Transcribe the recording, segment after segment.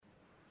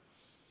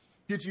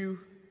Did you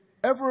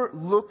ever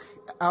look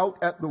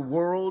out at the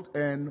world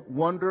and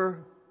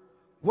wonder,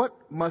 what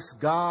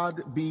must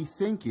God be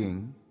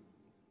thinking?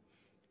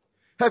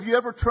 Have you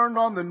ever turned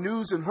on the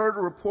news and heard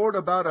a report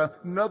about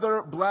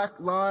another Black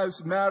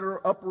Lives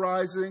Matter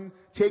uprising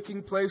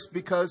taking place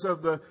because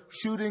of the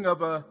shooting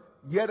of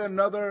yet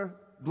another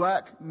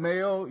black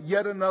male,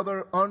 yet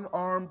another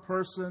unarmed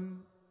person?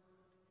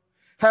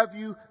 Have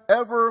you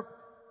ever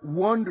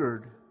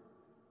wondered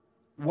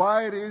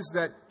why it is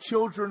that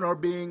children are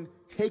being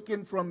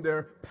taken from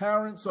their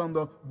parents on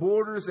the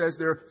borders as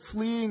they're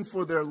fleeing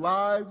for their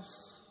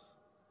lives,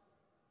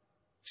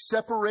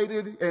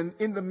 separated and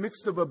in the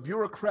midst of a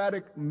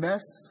bureaucratic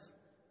mess?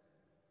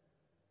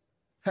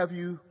 Have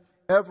you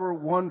ever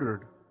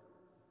wondered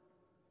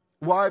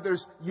why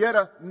there's yet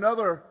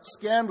another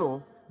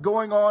scandal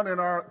going on in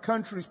our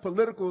country's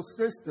political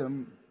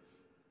system,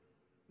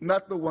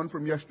 not the one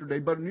from yesterday,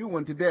 but a new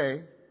one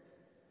today?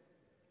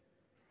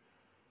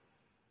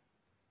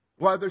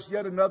 Why there's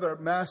yet another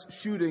mass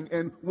shooting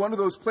in one of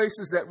those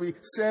places that we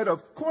said,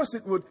 of course,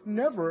 it would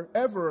never,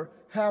 ever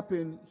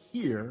happen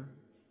here.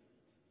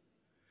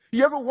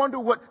 You ever wonder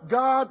what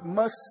God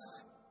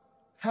must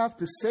have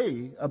to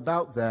say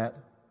about that?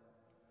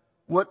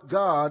 What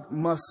God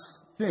must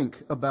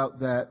think about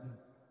that?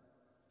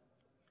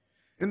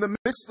 In the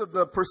midst of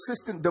the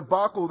persistent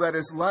debacle that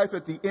is life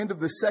at the end of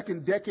the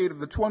second decade of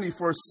the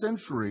 21st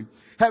century,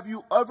 have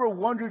you ever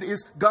wondered,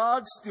 is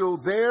God still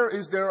there?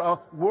 Is there a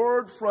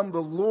word from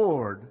the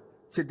Lord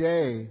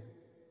today?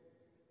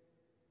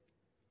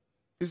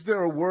 Is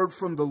there a word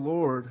from the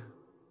Lord?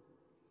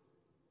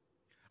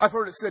 I've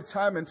heard it said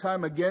time and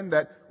time again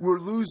that we're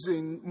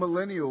losing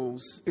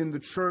millennials in the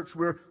church.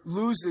 We're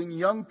losing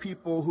young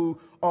people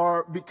who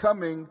are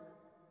becoming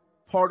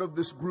part of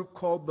this group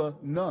called the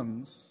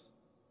nones.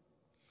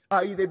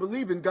 I.e., they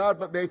believe in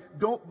God, but they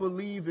don't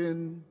believe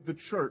in the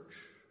church.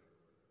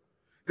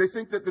 They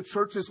think that the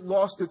church has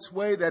lost its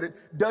way, that it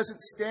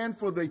doesn't stand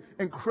for the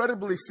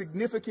incredibly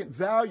significant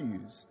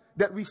values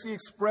that we see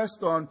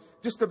expressed on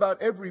just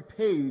about every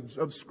page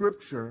of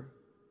Scripture.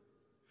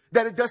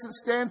 That it doesn't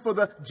stand for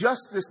the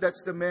justice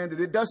that's demanded.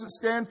 It doesn't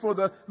stand for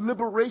the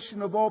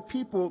liberation of all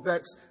people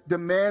that's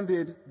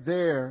demanded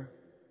there.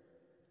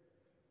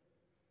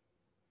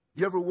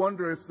 You ever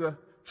wonder if the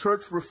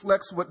church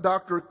reflects what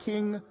Dr.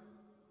 King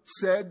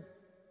said?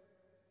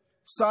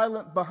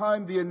 Silent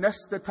behind the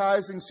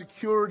anesthetizing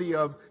security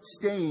of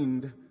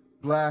stained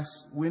glass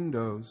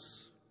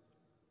windows.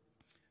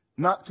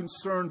 Not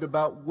concerned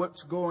about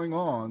what's going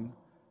on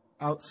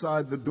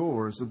outside the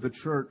doors of the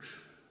church.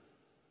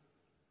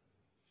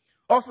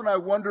 Often I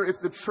wonder if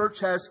the church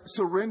has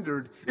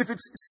surrendered, if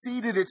it's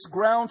ceded its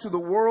ground to the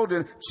world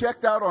and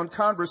checked out on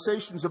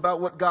conversations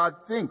about what God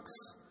thinks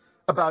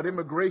about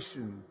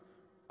immigration,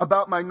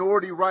 about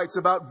minority rights,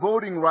 about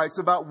voting rights,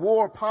 about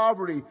war,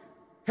 poverty,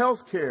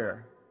 health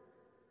care,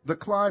 the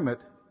climate.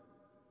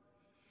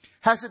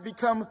 Has it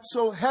become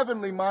so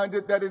heavenly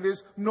minded that it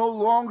is no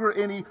longer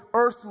any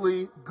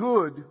earthly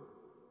good?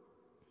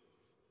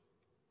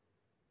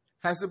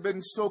 Has it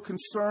been so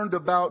concerned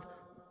about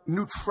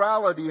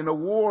neutrality in a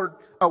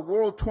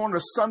world torn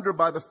asunder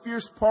by the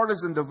fierce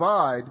partisan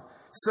divide,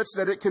 such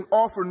that it can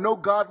offer no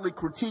godly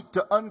critique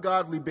to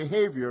ungodly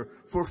behavior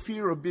for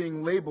fear of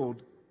being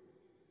labeled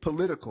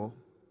political?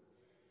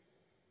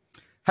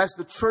 Has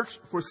the church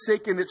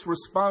forsaken its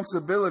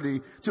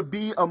responsibility to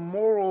be a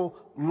moral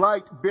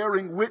light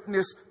bearing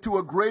witness to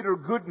a greater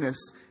goodness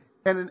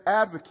and an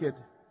advocate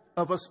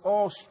of us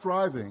all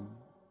striving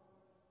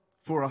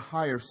for a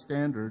higher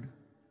standard?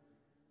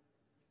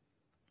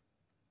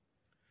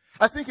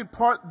 I think in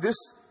part this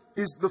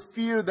is the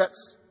fear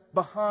that's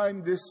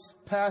behind this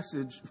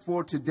passage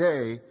for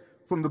today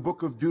from the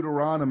book of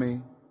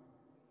Deuteronomy.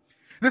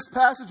 This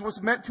passage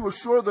was meant to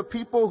assure the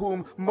people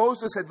whom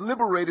Moses had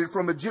liberated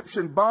from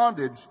Egyptian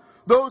bondage,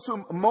 those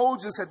whom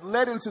Moses had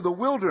led into the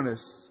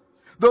wilderness,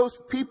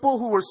 those people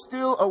who were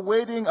still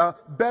awaiting a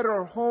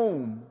better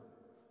home,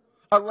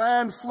 a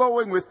land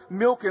flowing with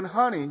milk and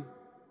honey,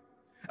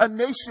 a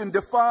nation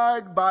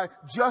defined by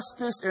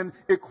justice and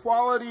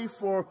equality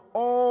for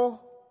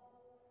all.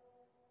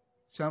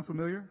 Sound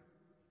familiar?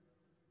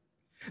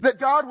 That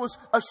God was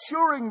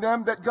assuring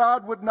them that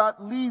God would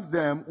not leave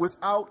them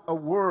without a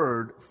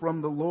word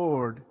from the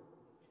Lord.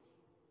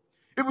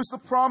 It was the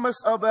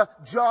promise of a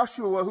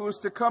Joshua who is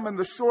to come in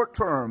the short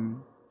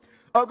term.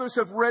 Others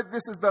have read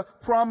this as the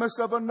promise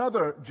of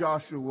another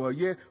Joshua,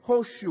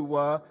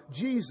 Yehoshua,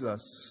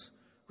 Jesus,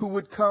 who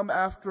would come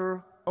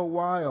after a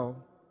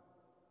while.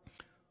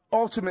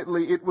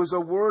 Ultimately, it was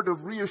a word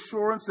of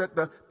reassurance that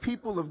the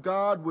people of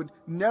God would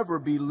never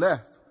be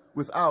left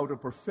without a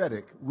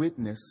prophetic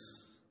witness.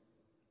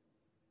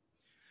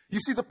 You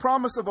see, the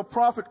promise of a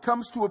prophet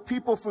comes to a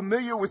people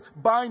familiar with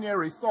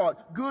binary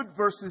thought, good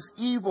versus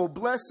evil,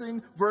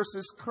 blessing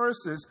versus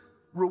curses,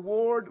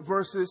 reward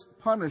versus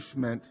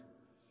punishment,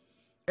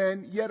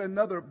 and yet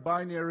another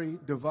binary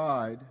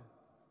divide,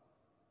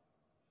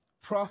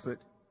 prophet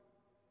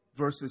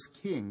versus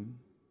king.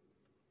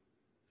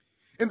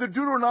 In the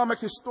Deuteronomic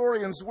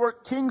historians'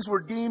 work, kings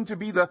were deemed to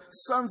be the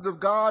sons of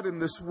God in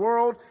this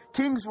world.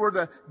 Kings were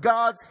the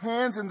God's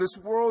hands in this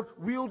world,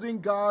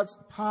 wielding God's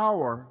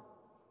power.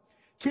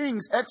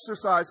 Kings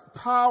exercised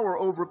power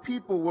over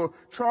people, were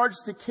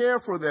charged to care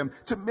for them,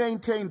 to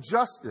maintain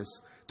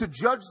justice, to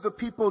judge the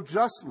people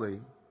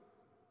justly.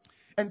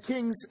 And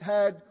kings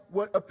had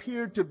what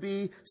appeared to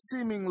be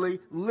seemingly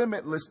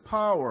limitless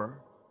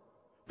power.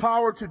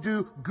 Power to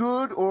do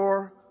good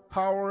or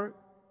power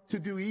to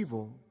do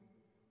evil.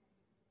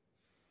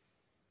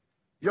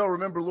 Y'all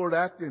remember Lord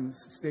Acton's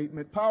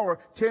statement, power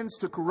tends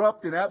to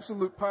corrupt and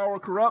absolute power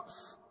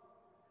corrupts?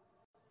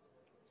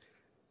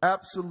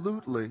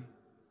 Absolutely.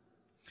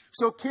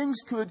 So kings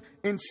could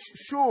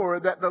ensure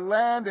that the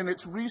land and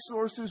its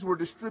resources were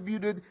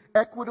distributed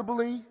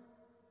equitably,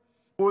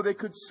 or they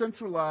could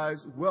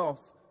centralize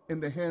wealth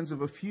in the hands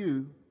of a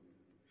few.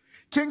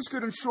 Kings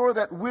could ensure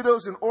that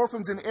widows and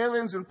orphans and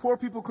aliens and poor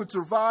people could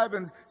survive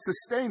and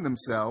sustain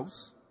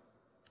themselves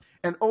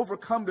and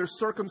overcome their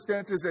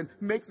circumstances and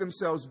make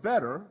themselves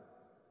better,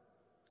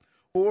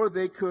 or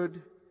they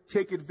could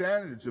take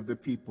advantage of the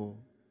people,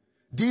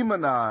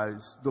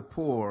 demonize the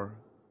poor,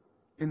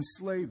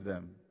 enslave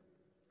them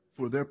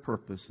for their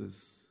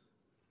purposes.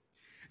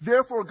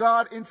 Therefore,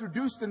 God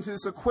introduced into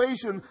this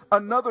equation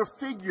another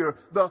figure,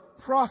 the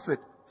prophet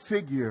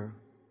figure.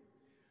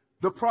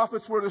 The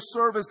prophets were to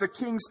serve as the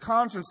king's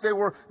conscience. They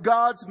were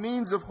God's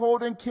means of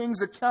holding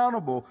kings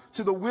accountable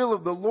to the will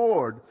of the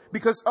Lord,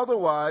 because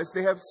otherwise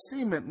they have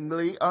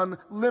seemingly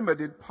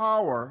unlimited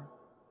power.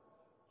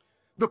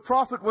 The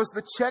prophet was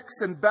the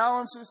checks and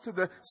balances to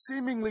the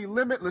seemingly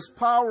limitless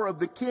power of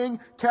the king,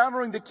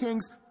 countering the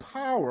king's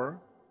power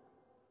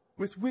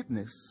with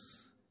witness,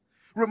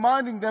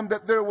 reminding them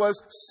that there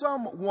was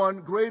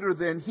someone greater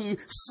than he,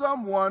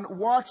 someone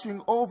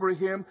watching over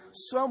him,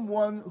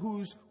 someone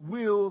whose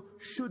will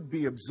should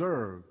be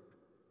observed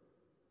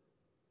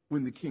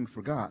when the king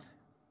forgot.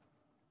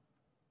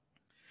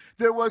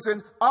 There was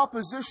an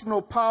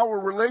oppositional power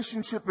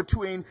relationship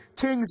between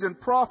kings and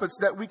prophets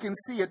that we can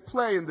see at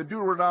play in the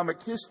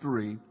Deuteronomic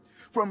history.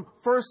 From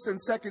 1st and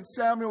 2nd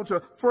Samuel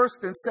to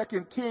 1st and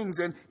 2nd Kings,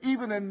 and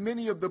even in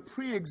many of the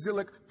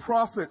pre-exilic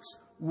prophets'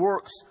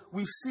 works,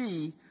 we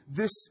see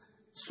this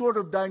sort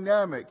of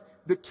dynamic,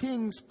 the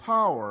king's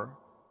power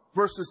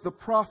versus the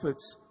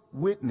prophet's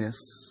witness.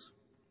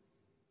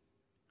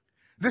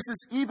 This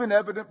is even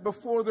evident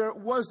before there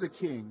was a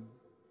king.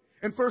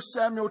 In 1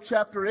 Samuel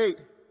chapter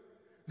 8,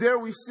 there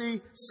we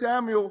see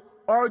Samuel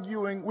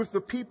arguing with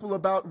the people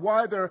about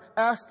why they're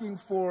asking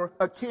for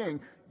a king.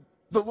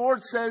 The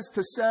Lord says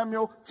to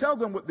Samuel, tell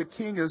them what the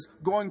king is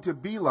going to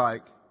be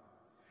like.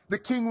 The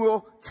king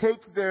will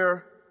take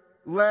their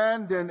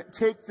land and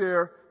take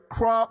their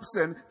crops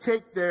and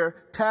take their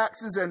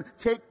taxes and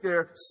take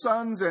their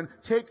sons and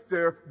take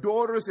their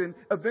daughters, and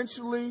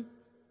eventually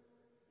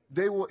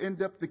they will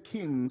end up the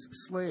king's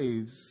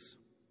slaves.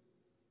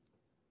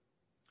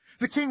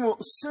 The king will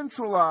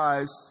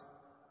centralize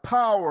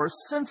power,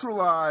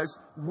 centralize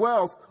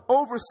wealth,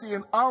 oversee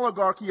an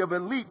oligarchy of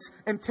elites,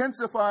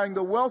 intensifying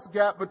the wealth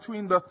gap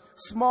between the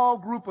small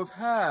group of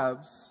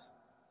haves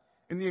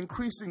and the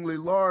increasingly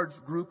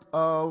large group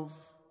of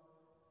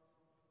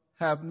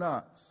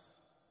have-nots.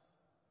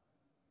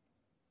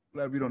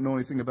 Glad we don't know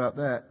anything about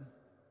that.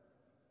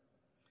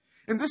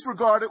 In this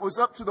regard, it was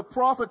up to the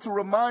prophet to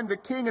remind the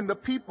king and the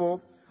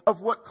people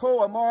of what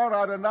Ko Amar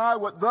Adonai,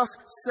 what thus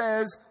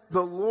says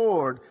the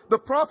Lord. The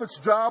prophet's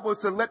job was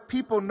to let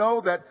people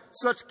know that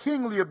such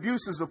kingly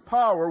abuses of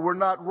power were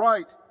not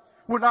right,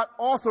 were not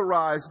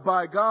authorized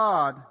by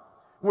God,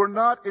 were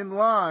not in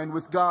line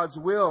with God's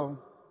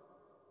will.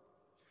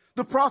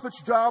 The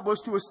prophet's job was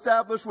to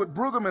establish what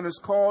Brueggemann has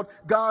called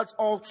God's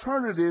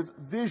alternative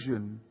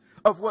vision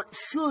of what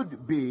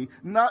should be,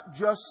 not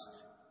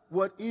just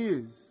what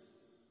is.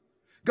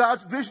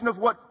 God's vision of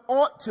what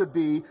ought to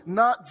be,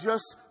 not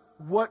just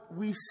what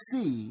we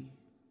see.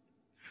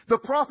 The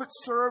prophet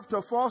served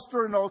to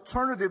foster an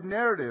alternative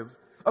narrative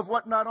of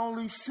what not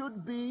only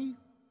should be,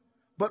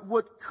 but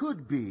what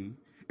could be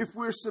if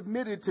we're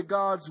submitted to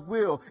God's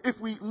will,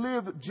 if we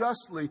live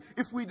justly,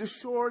 if we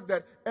assured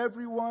that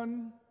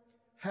everyone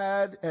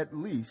had at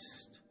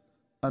least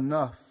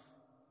enough.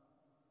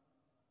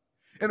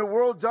 In a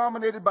world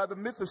dominated by the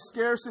myth of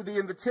scarcity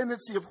and the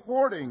tendency of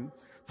hoarding,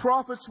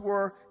 prophets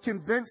were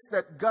convinced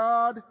that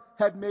God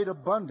had made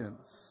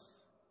abundance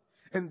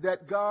and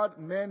that God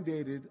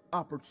mandated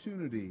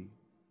opportunity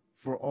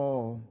for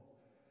all.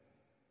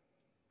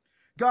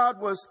 God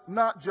was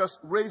not just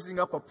raising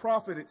up a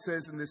prophet, it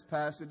says in this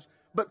passage,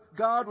 but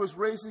God was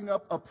raising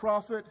up a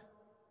prophet,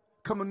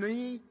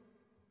 Kamuni,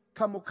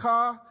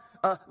 Kamuka,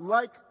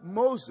 like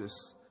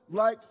Moses,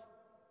 like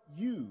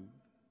you.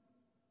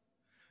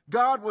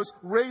 God was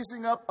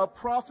raising up a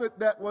prophet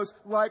that was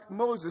like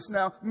Moses.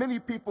 Now, many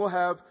people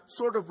have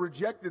sort of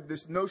rejected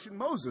this notion.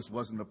 Moses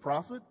wasn't a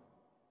prophet.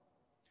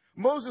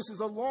 Moses is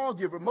a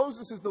lawgiver.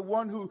 Moses is the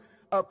one who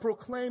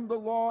proclaimed the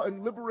law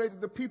and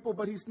liberated the people,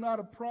 but he's not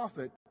a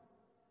prophet.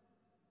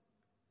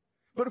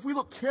 But if we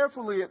look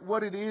carefully at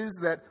what it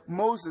is that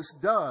Moses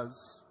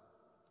does,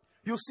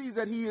 you'll see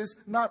that he is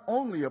not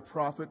only a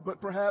prophet,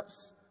 but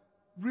perhaps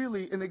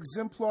really an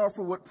exemplar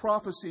for what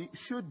prophecy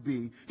should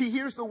be. He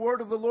hears the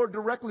word of the Lord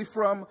directly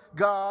from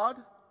God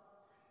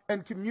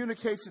and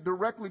communicates it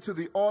directly to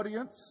the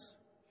audience.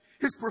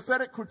 His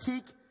prophetic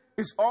critique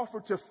is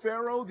offered to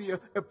Pharaoh, the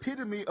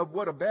epitome of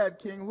what a bad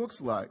king looks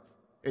like.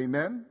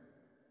 Amen?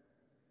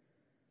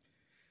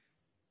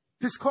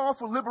 His call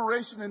for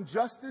liberation and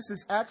justice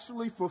is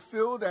actually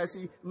fulfilled as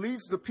he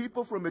leads the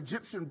people from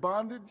Egyptian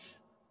bondage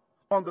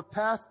on the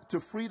path to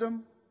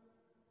freedom.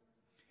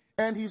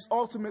 And he's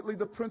ultimately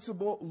the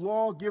principal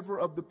lawgiver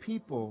of the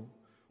people.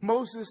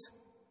 Moses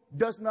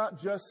does not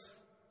just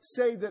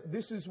say that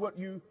this is what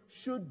you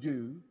should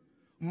do.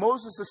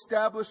 Moses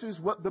establishes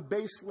what the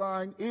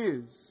baseline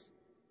is.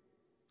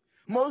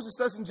 Moses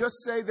doesn't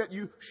just say that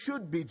you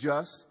should be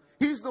just.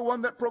 He's the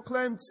one that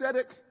proclaimed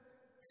tzedek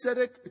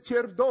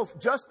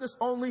tirdof, justice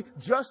only,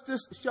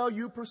 justice shall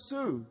you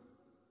pursue.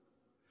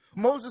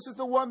 Moses is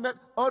the one that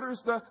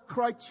utters the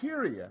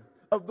criteria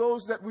of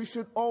those that we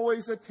should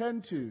always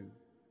attend to.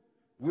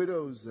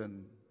 Widows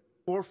and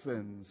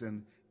orphans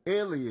and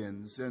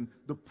aliens and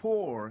the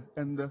poor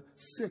and the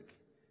sick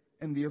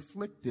and the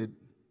afflicted.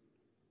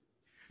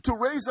 To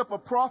raise up a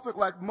prophet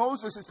like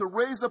Moses is to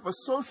raise up a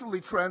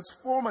socially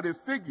transformative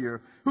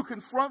figure who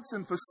confronts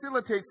and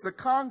facilitates the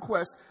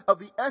conquest of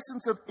the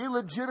essence of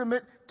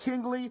illegitimate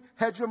kingly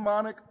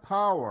hegemonic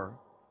power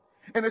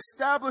and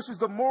establishes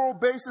the moral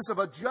basis of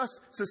a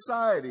just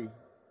society.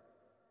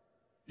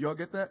 Y'all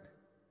get that?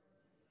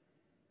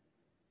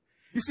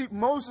 You see,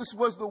 Moses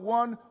was the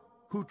one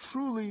who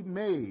truly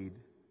made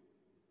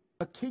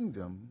a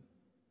kingdom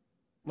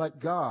like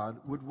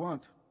God would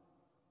want.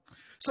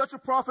 Such a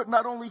prophet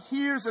not only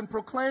hears and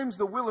proclaims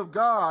the will of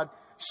God,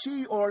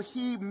 she or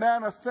he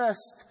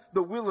manifests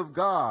the will of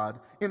God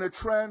in a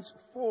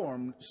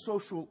transformed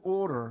social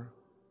order.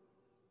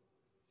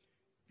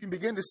 You can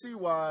begin to see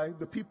why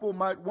the people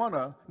might want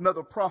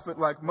another prophet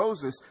like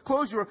Moses.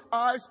 Close your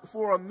eyes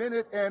for a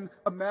minute and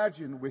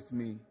imagine with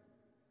me.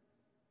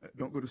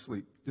 Don't go to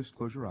sleep. Just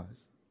close your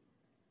eyes.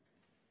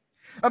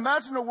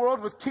 Imagine a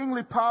world with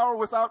kingly power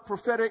without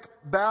prophetic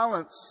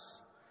balance.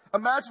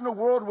 Imagine a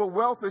world where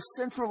wealth is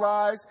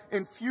centralized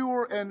in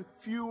fewer and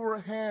fewer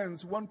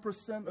hands,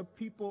 1% of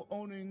people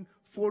owning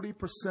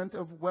 40%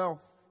 of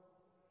wealth.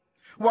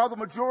 While the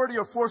majority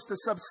are forced to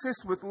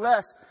subsist with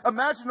less,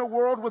 imagine a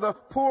world where the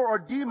poor are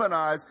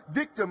demonized,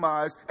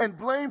 victimized, and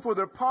blamed for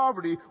their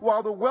poverty,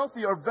 while the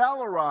wealthy are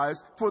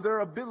valorized for their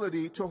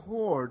ability to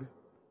hoard.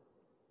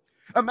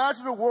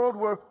 Imagine a world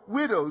where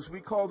widows,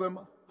 we call them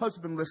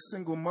husbandless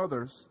single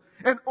mothers,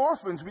 and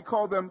orphans, we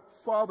call them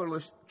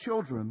fatherless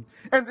children,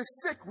 and the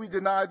sick, we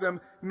deny them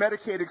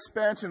Medicaid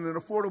expansion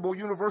and affordable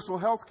universal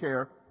health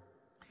care,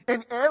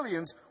 and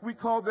aliens, we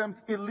call them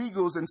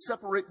illegals and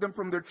separate them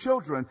from their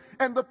children,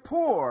 and the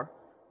poor,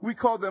 we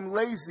call them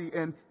lazy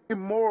and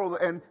immoral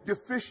and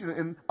deficient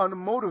and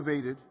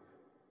unmotivated,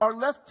 are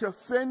left to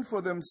fend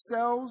for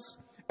themselves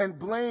and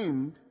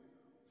blamed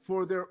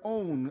for their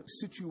own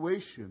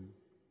situation,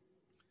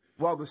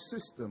 while the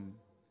system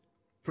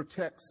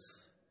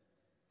protects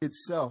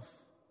itself.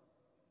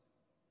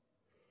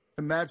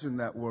 Imagine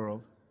that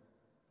world.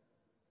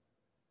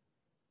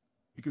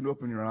 You can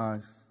open your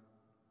eyes.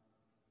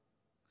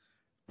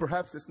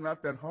 Perhaps it's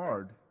not that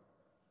hard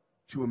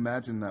to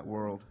imagine that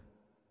world.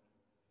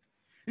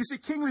 You see,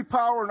 kingly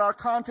power in our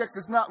context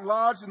is not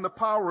lodged in the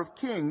power of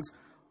kings,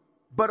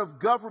 but of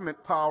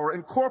government power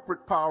and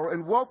corporate power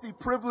and wealthy,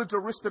 privileged,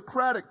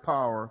 aristocratic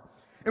power.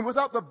 And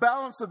without the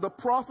balance of the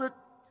prophet,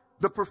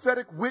 the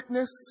prophetic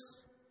witness,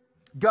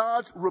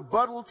 God's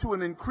rebuttal to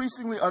an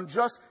increasingly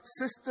unjust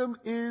system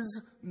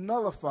is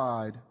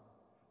nullified.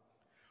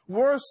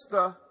 Worse,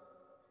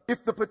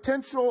 if the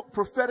potential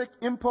prophetic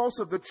impulse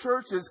of the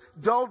church is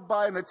dulled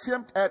by an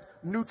attempt at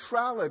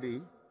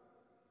neutrality,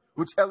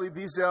 which Elie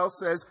Wiesel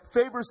says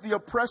favors the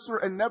oppressor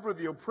and never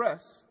the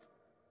oppressed,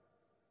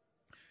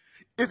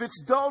 if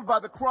it's dulled by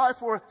the cry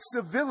for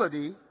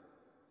civility,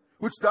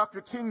 which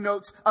Dr. King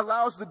notes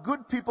allows the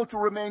good people to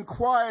remain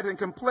quiet and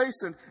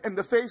complacent in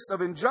the face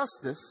of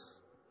injustice,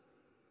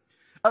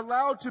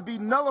 allowed to be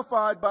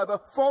nullified by the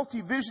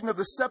faulty vision of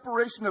the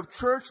separation of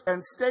church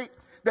and state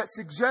that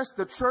suggests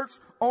the church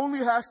only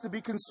has to be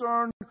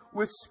concerned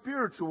with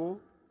spiritual,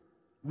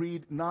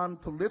 read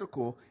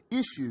non-political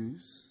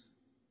issues,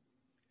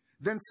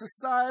 then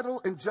societal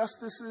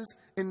injustices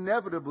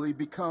inevitably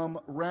become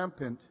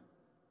rampant.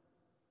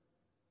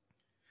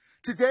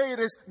 Today, it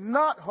is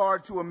not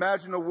hard to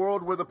imagine a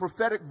world where the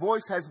prophetic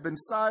voice has been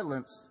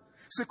silenced,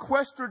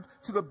 sequestered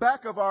to the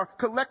back of our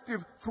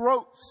collective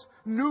throats,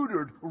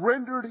 neutered,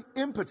 rendered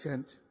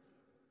impotent.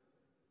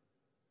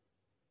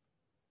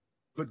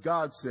 But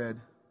God said,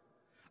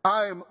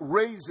 I am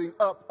raising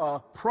up a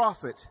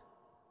prophet.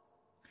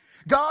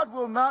 God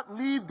will not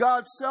leave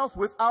God's self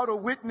without a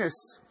witness.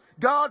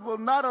 God will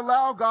not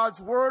allow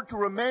God's word to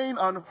remain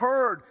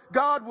unheard.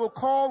 God will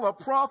call a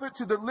prophet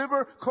to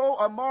deliver Ko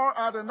Amar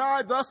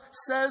Adonai, thus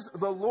says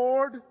the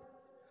Lord,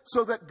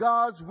 so that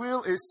God's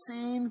will is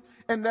seen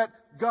and that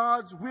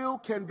God's will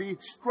can be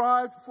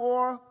strived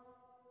for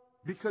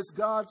because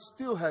God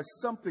still has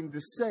something to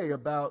say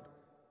about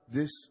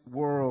this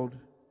world.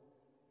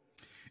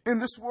 In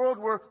this world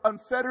where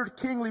unfettered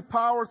kingly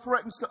power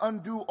threatens to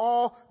undo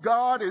all,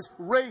 God is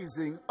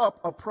raising up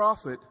a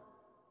prophet.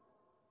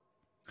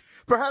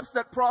 Perhaps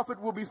that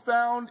prophet will be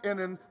found in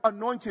an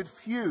anointed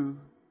few.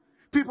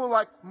 People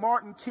like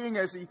Martin King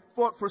as he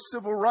fought for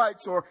civil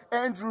rights, or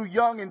Andrew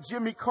Young and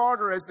Jimmy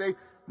Carter as they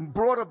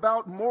brought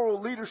about moral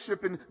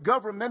leadership and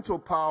governmental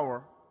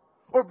power.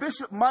 Or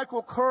Bishop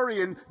Michael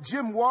Curry and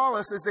Jim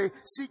Wallace as they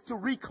seek to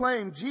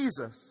reclaim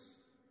Jesus.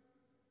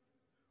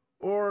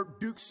 Or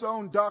Duke's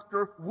own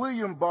Dr.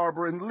 William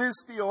Barber and Liz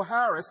Theo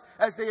Harris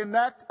as they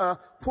enact a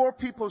Poor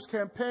People's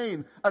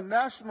Campaign, a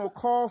national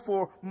call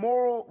for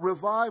moral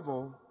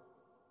revival.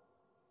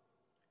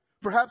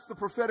 Perhaps the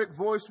prophetic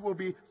voice will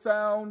be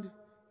found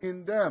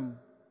in them.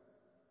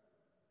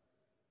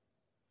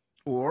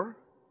 Or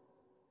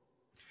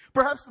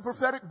perhaps the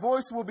prophetic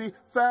voice will be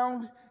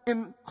found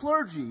in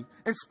clergy,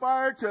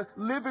 inspired to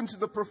live into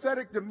the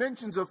prophetic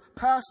dimensions of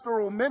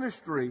pastoral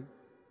ministry.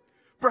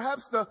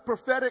 Perhaps the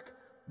prophetic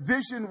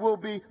vision will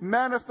be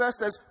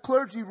manifest as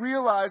clergy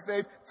realize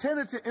they've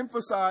tended to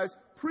emphasize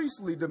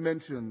priestly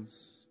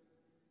dimensions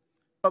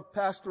of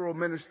pastoral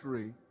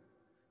ministry.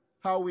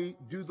 How we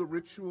do the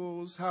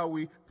rituals, how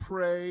we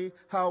pray,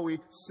 how we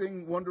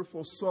sing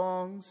wonderful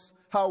songs,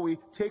 how we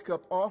take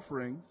up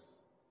offerings.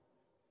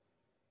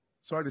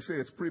 Sorry to say,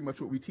 it's pretty much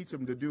what we teach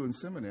them to do in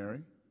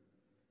seminary.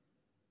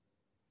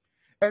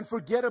 And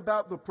forget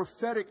about the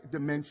prophetic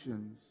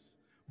dimensions,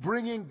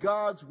 bringing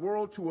God's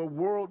word to a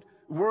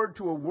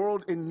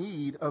world in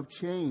need of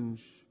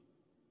change.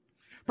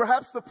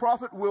 Perhaps the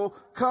prophet will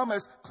come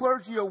as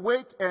clergy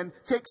awake and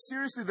take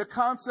seriously the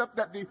concept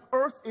that the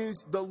earth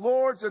is the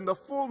Lord's and the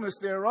fullness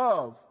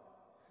thereof,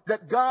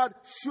 that God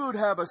should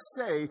have a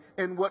say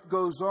in what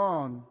goes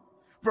on.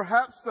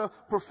 Perhaps the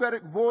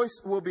prophetic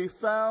voice will be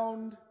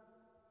found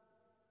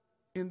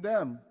in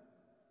them.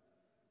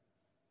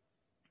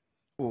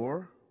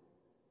 Or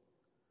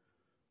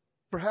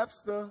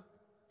perhaps the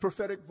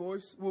prophetic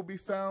voice will be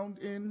found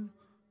in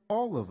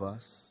all of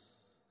us.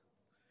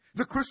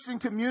 The Christian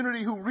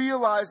community who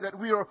realize that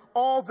we are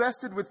all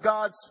vested with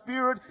God's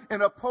Spirit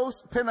in a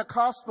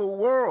post-Pentecostal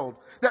world,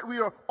 that we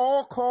are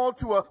all called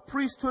to a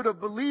priesthood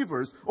of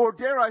believers, or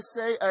dare I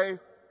say, a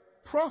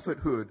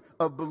prophethood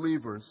of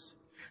believers,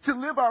 to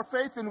live our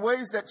faith in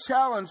ways that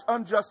challenge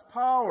unjust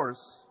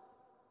powers.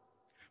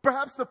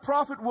 Perhaps the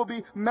prophet will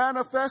be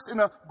manifest in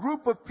a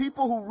group of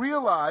people who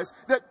realize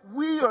that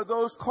we are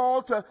those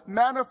called to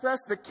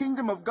manifest the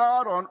kingdom of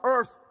God on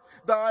earth.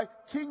 Thy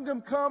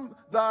kingdom come,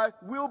 thy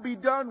will be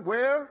done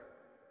where?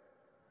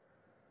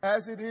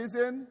 As it is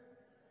in.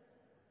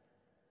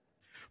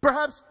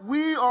 Perhaps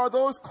we are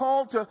those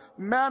called to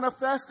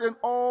manifest an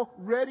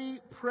already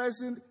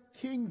present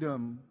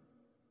kingdom.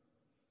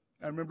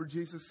 I remember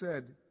Jesus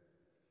said,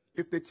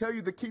 if they tell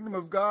you the kingdom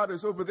of God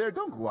is over there,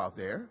 don't go out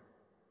there.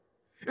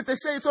 If they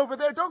say it's over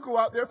there, don't go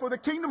out there, for the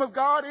kingdom of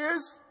God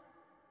is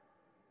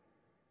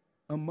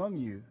among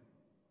you,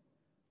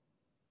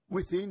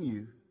 within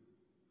you,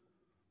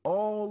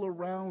 all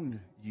around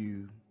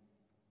you.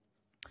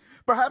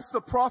 Perhaps the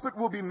prophet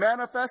will be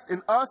manifest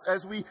in us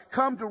as we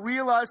come to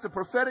realize the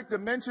prophetic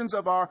dimensions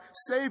of our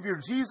Savior,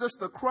 Jesus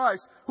the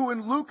Christ, who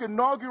in Luke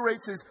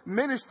inaugurates his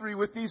ministry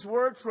with these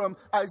words from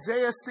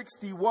Isaiah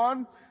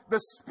 61. The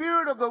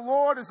Spirit of the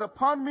Lord is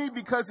upon me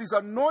because he's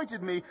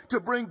anointed me to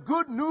bring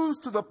good news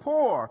to the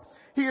poor.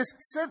 He has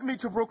sent me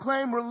to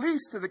proclaim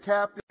release to the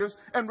captives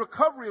and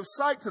recovery of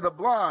sight to the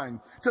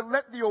blind, to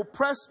let the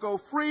oppressed go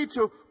free,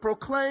 to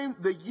proclaim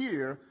the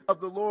year of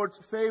the Lord's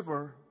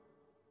favor.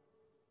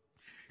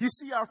 You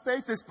see, our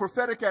faith is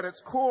prophetic at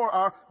its core.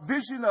 Our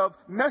vision of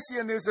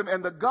messianism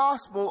and the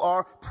gospel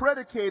are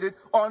predicated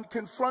on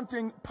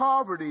confronting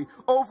poverty,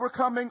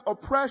 overcoming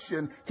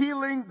oppression,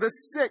 healing the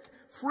sick,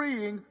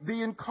 freeing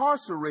the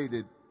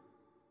incarcerated.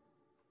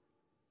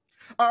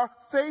 Our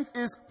faith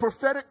is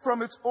prophetic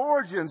from its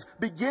origins,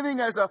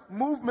 beginning as a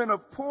movement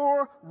of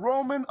poor,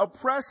 Roman,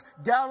 oppressed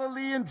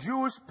Galilean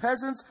Jewish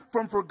peasants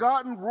from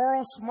forgotten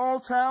rural small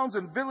towns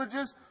and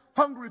villages.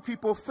 Hungry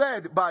people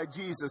fed by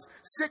Jesus,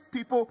 sick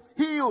people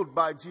healed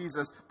by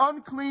Jesus,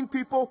 unclean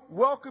people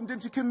welcomed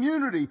into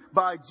community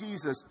by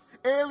Jesus,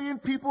 alien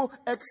people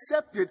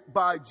accepted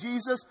by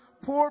Jesus,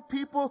 poor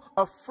people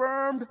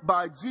affirmed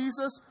by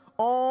Jesus,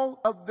 all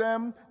of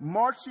them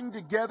marching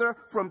together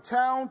from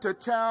town to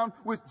town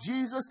with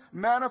Jesus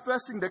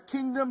manifesting the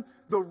kingdom,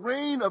 the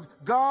reign of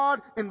God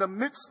in the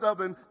midst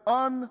of an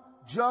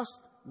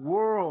unjust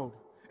world.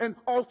 An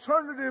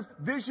alternative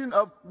vision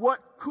of what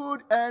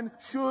could and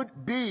should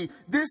be.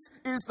 This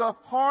is the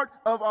heart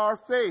of our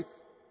faith.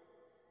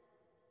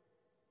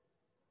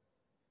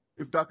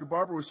 If Dr.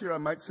 Barber was here, I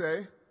might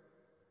say,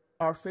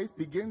 our faith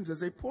begins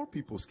as a poor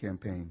people's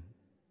campaign.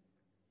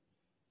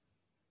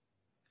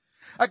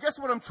 I guess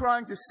what I'm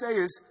trying to say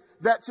is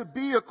that to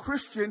be a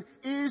Christian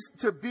is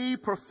to be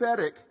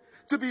prophetic.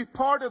 To be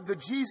part of the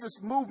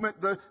Jesus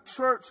movement, the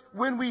church,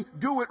 when we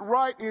do it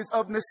right, is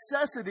of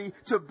necessity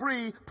to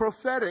be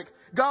prophetic.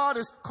 God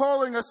is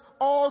calling us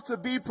all to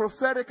be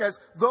prophetic as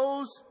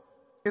those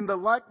in the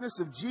likeness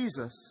of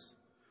Jesus,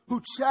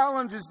 who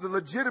challenges the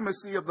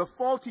legitimacy of the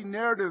faulty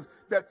narrative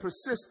that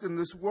persists in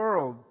this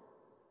world,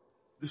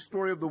 the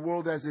story of the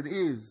world as it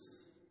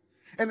is,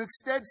 and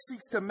instead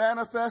seeks to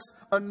manifest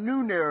a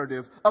new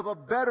narrative of a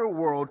better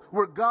world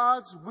where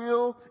God's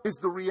will is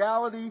the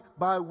reality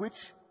by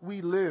which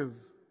we live.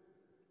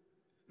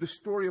 The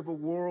story of a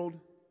world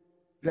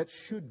that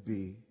should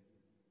be.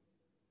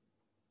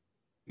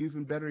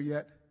 Even better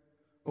yet,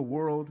 a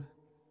world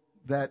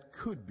that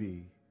could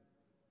be.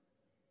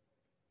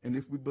 And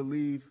if we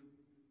believe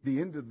the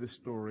end of this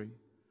story,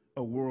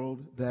 a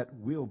world that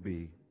will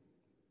be.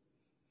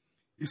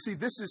 You see,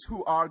 this is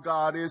who our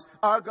God is.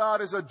 Our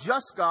God is a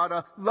just God,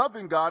 a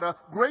loving God, a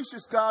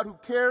gracious God who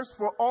cares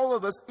for all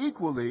of us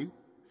equally,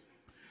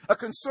 a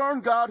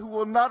concerned God who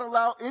will not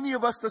allow any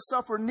of us to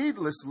suffer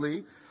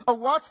needlessly, a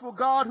watchful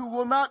God who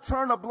will not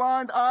turn a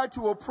blind eye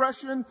to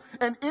oppression,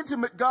 an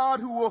intimate God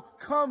who will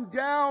come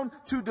down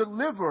to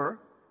deliver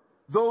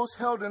those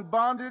held in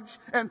bondage,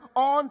 an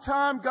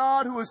on-time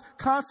God who is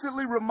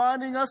constantly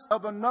reminding us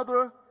of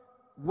another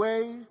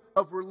way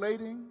of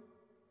relating,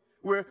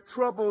 where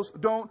troubles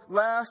don't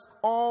last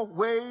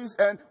always,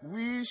 and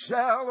we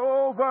shall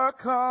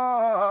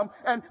overcome.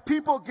 And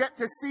people get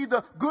to see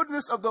the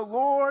goodness of the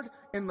Lord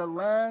in the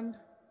land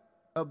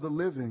of the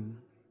living.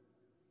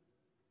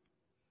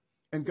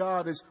 And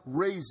God is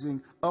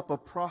raising up a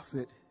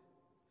prophet.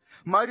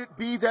 Might it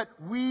be that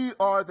we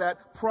are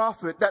that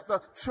prophet, that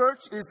the church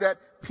is that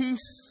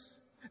peace,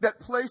 that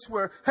place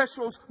where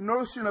Heschel's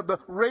notion of the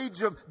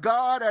rage of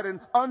God at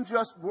an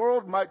unjust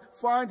world might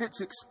find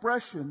its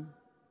expression?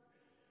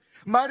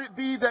 Might it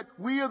be that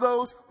we are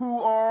those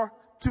who are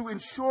to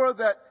ensure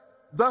that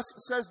thus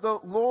says the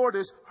Lord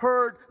is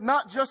heard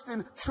not just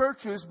in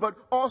churches, but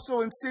also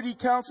in city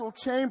council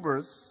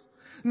chambers,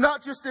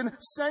 not just in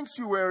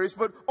sanctuaries,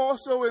 but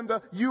also in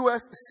the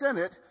U.S.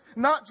 Senate,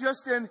 not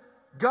just in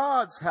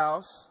God's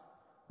house,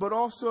 but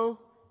also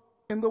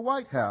in the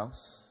White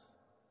House?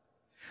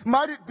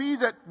 Might it be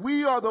that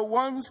we are the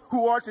ones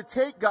who are to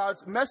take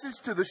God's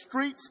message to the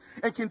streets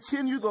and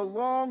continue the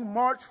long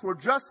march for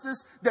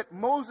justice that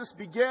Moses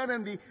began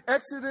in the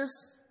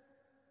Exodus,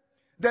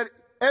 that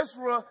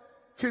Ezra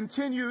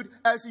continued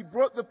as he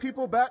brought the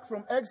people back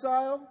from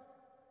exile,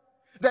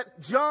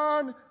 that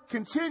John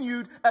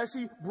continued as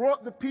he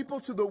brought the people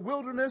to the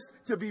wilderness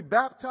to be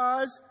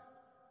baptized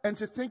and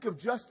to think of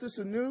justice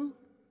anew?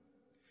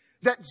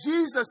 That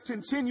Jesus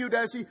continued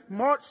as he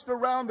marched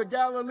around the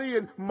Galilee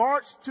and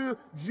marched to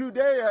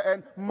Judea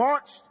and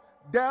marched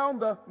down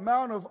the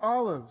Mount of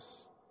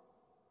Olives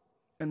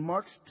and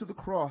marched to the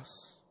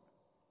cross?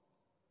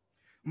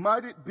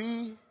 Might it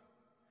be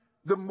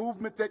the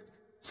movement that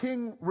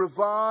King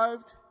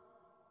revived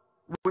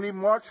when he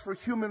marched for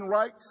human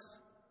rights?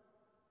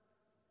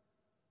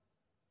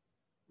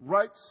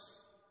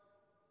 Rights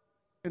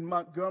in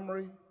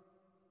Montgomery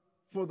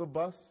for the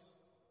bus?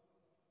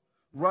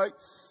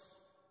 Rights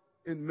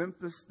in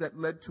Memphis that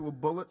led to a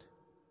bullet?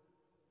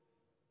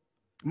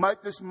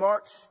 Might this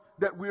march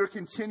that we are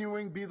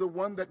continuing be the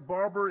one that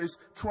Barber is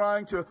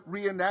trying to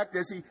reenact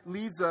as he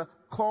leads a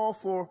call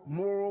for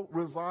moral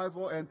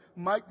revival? And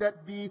might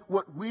that be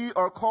what we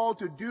are called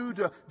to do,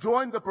 to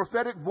join the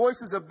prophetic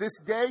voices of this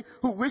day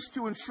who wish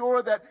to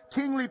ensure that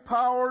kingly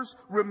powers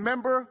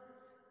remember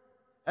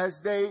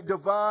as they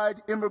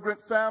divide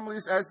immigrant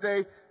families, as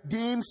they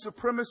deem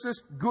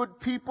supremacists good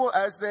people,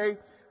 as they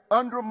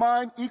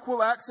undermine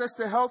equal access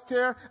to health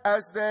care,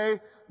 as they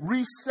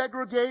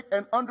resegregate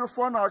and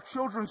underfund our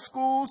children's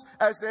schools,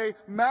 as they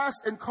mass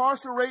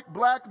incarcerate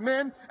black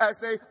men, as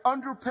they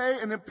underpay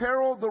and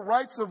imperil the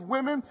rights of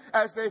women,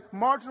 as they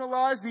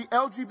marginalize the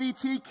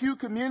LGBTQ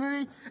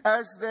community,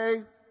 as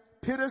they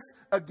pit us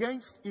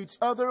against each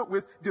other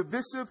with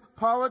divisive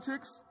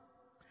politics,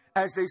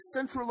 as they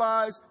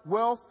centralize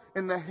wealth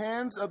in the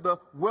hands of the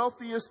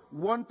wealthiest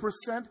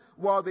 1%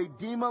 while they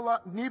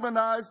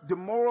demonize,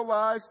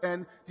 demoralize,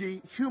 and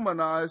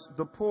dehumanize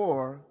the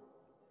poor.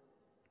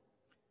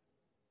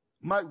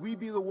 Might we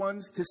be the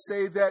ones to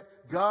say that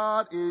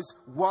God is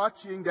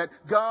watching, that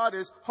God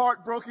is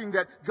heartbroken,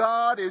 that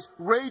God is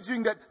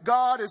raging, that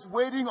God is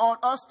waiting on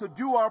us to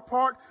do our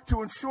part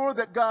to ensure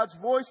that God's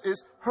voice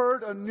is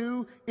heard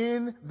anew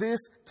in this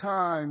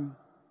time?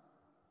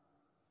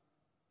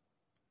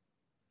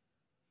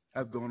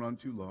 I've gone on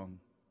too long.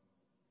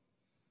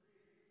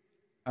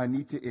 I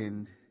need to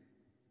end.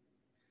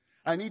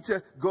 I need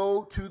to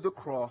go to the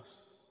cross.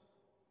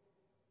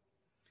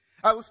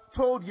 I was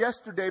told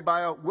yesterday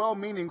by a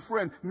well-meaning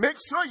friend, make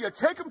sure you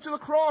take him to the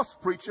cross,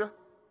 preacher.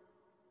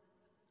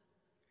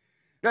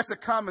 That's a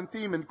common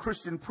theme in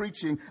Christian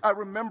preaching. I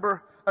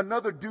remember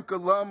another Duke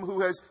alum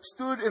who has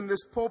stood in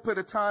this pulpit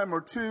a time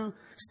or two,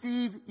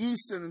 Steve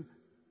Eason,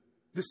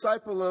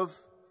 disciple of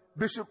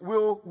Bishop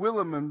Will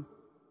Willimon,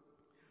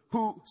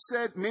 who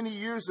said many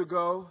years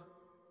ago,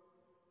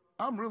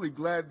 I'm really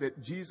glad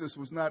that Jesus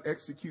was not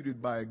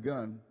executed by a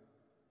gun.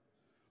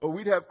 or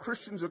we'd have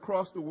Christians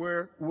across the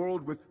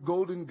world with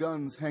golden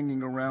guns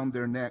hanging around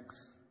their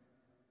necks.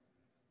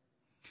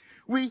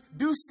 We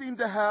do seem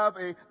to have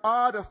an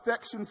odd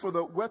affection for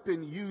the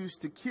weapon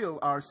used to kill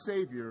our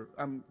Savior.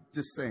 I'm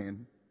just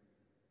saying.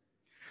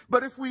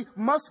 But if we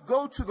must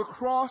go to the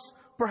cross,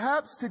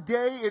 perhaps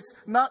today it's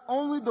not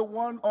only the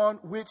one on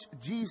which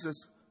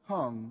Jesus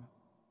hung.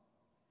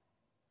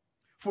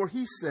 For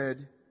he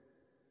said,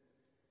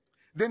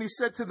 then he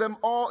said to them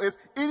all, if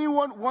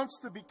anyone wants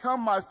to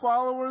become my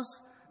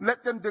followers,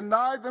 let them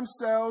deny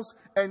themselves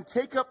and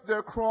take up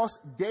their cross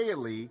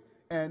daily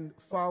and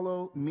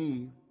follow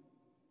me.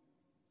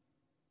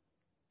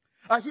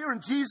 I hear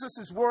in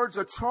Jesus' words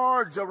a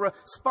charge, a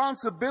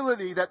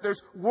responsibility that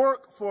there's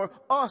work for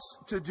us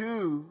to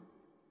do.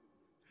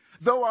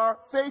 Though our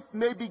faith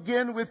may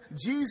begin with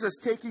Jesus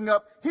taking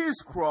up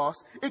his cross,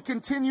 it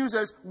continues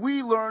as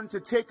we learn to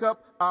take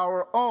up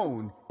our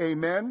own.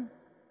 Amen?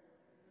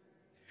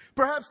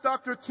 Perhaps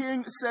Dr.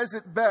 King says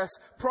it best.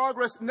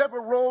 Progress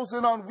never rolls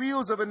in on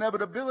wheels of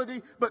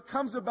inevitability, but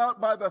comes about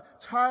by the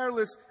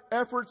tireless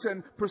efforts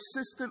and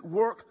persistent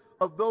work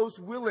of those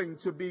willing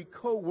to be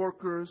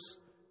co-workers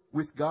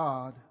with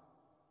God.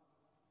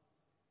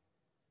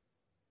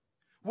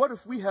 What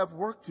if we have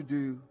work to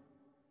do?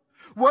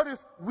 What if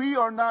we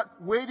are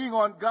not waiting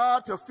on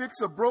God to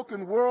fix a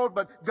broken world,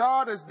 but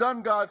God has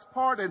done God's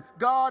part and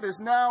God is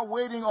now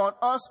waiting on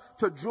us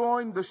to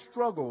join the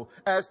struggle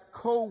as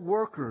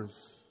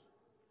co-workers?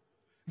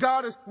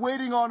 God is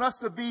waiting on us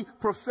to be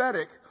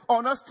prophetic,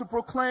 on us to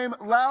proclaim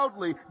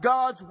loudly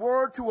God's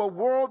word to a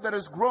world that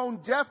has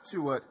grown deaf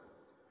to it,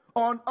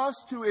 on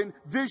us to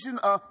envision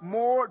a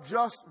more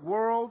just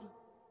world,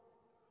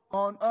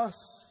 on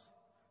us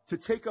to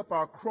take up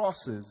our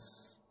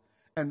crosses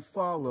and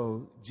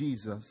follow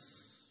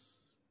Jesus.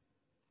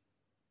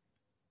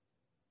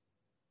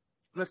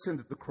 Let's end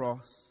at the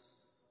cross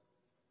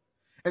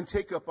and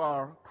take up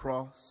our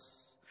cross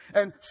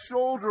and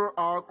shoulder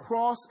our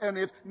cross, and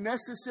if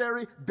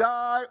necessary,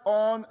 die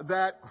on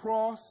that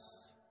cross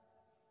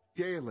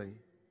daily,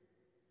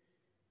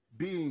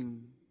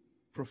 being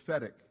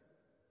prophetic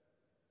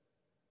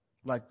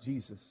like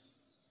Jesus.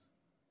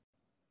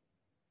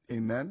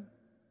 Amen.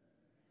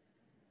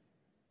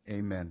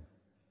 Amen.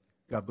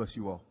 God bless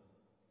you all.